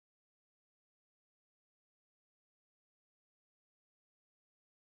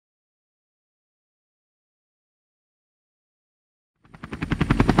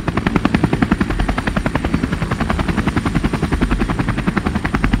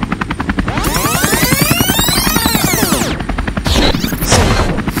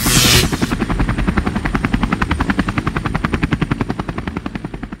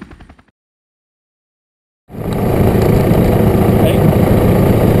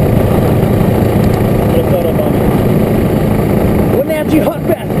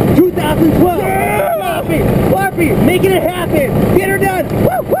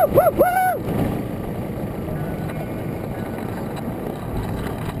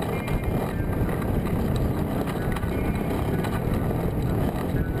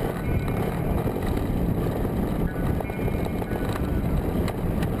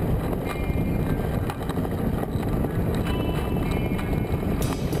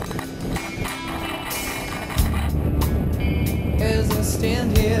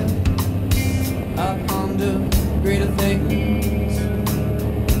stand here, I ponder greater things.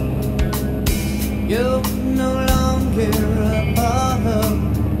 You're no longer a part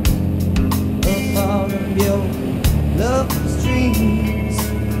of your love's dreams.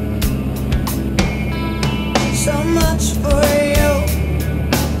 So much for you,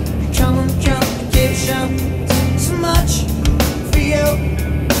 common complication. So much for you,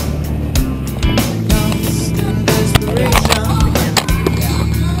 constant desperation.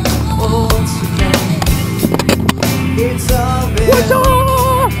 Oh, what's to come? It's all been. What's up?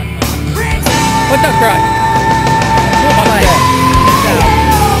 What's up, Craig? Oh my God.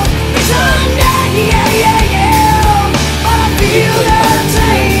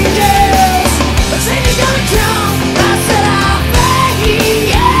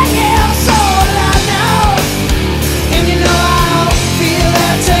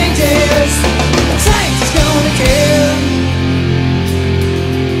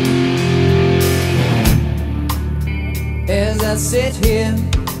 As I sit here,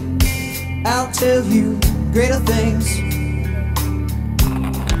 I'll tell you greater things.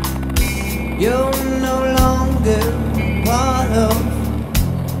 You're no longer part of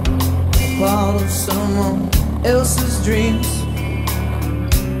someone else's dreams.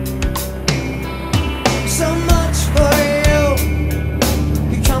 So much for you,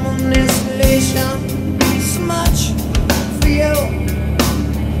 you come on installation. So much for you,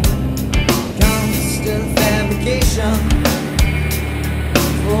 constant fabrication.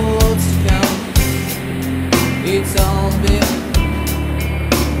 For what's to come, it's all been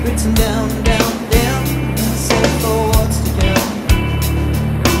written down, down, down. I said for what's to come,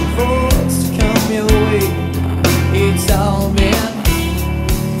 for what's to come your way, it's all been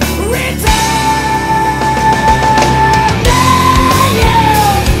written down,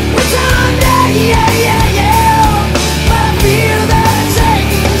 yeah, written down, yeah, yeah, yeah. But I feel that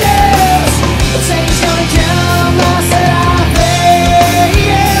changes, the change gonna come. I said I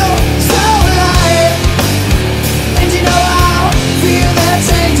feel so alive, and you know I feel that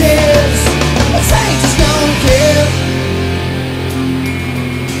changes, the change is gonna kill.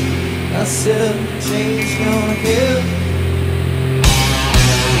 I said change gonna kill.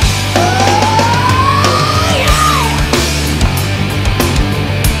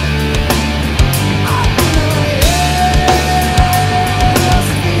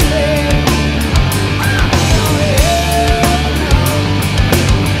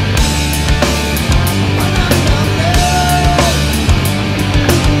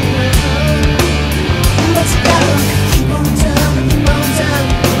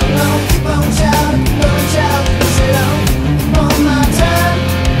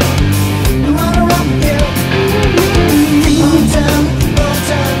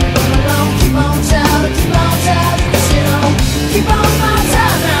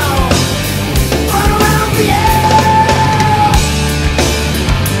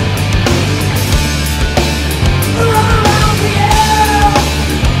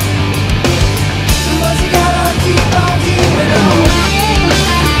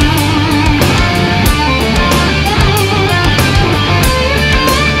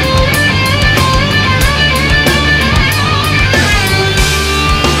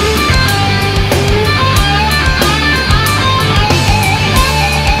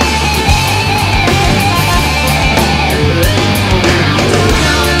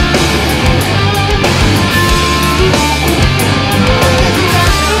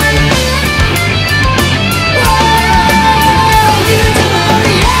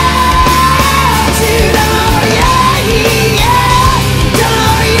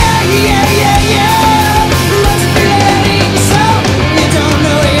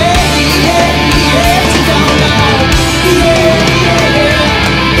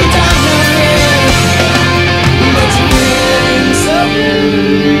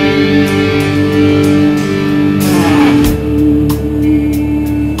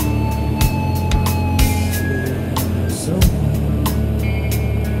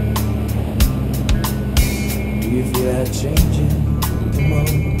 Do you feel that changing? Come on.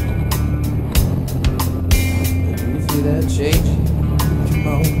 Do you feel that changing? Come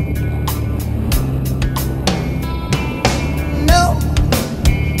on. No,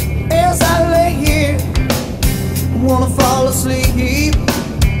 as I lay here, wanna fall asleep.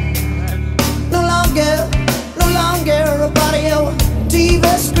 No longer a body of TV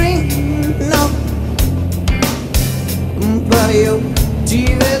screen. No, body of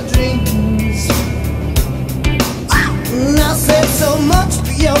TV dreams. I said so much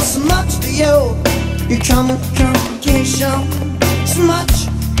for you, so much for you. You come with complication. So much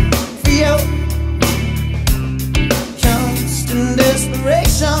for you. Constant desperation.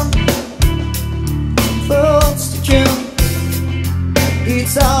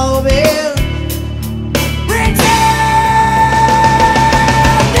 it's all been returned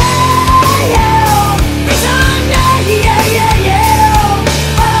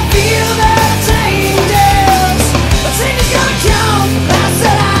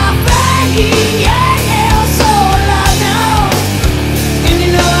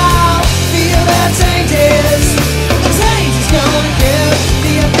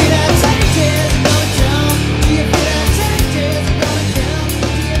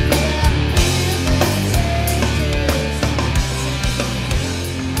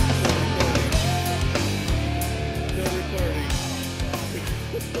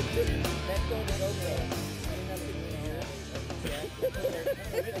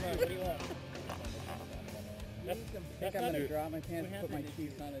I think I'm gonna drop my pants and put my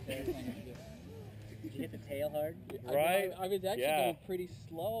cheeks on the airplane. Did you hit the tail hard? Right? I was actually going pretty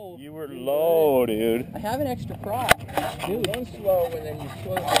slow. You were low, dude. I have an extra prop. Dude, go slow and then you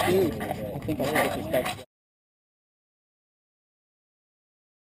slow down. Dude, I think I'll take this back.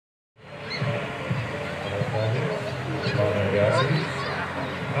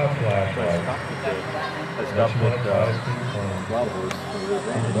 I stopped with Wild Horse. I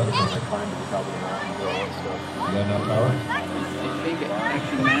climbed to the top of the mountain and all that stuff. You got enough power? I think it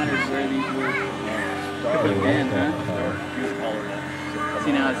actually matters where these were put in, huh?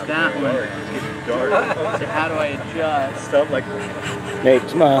 See, now it's that one. So how do I adjust? Stuff like Nate,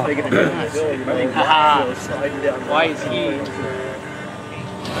 smile. Haha. Why is he?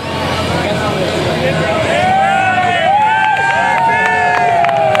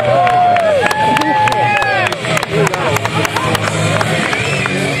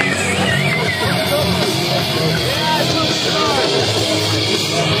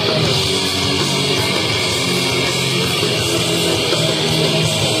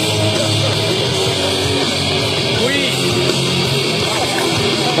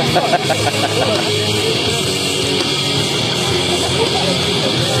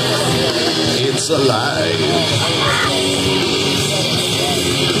 It's alive.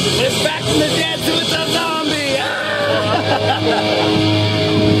 It's back from the dead, so it's a zombie!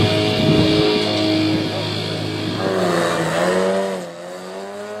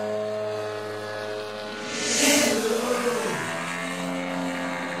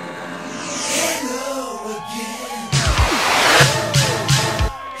 Hello again.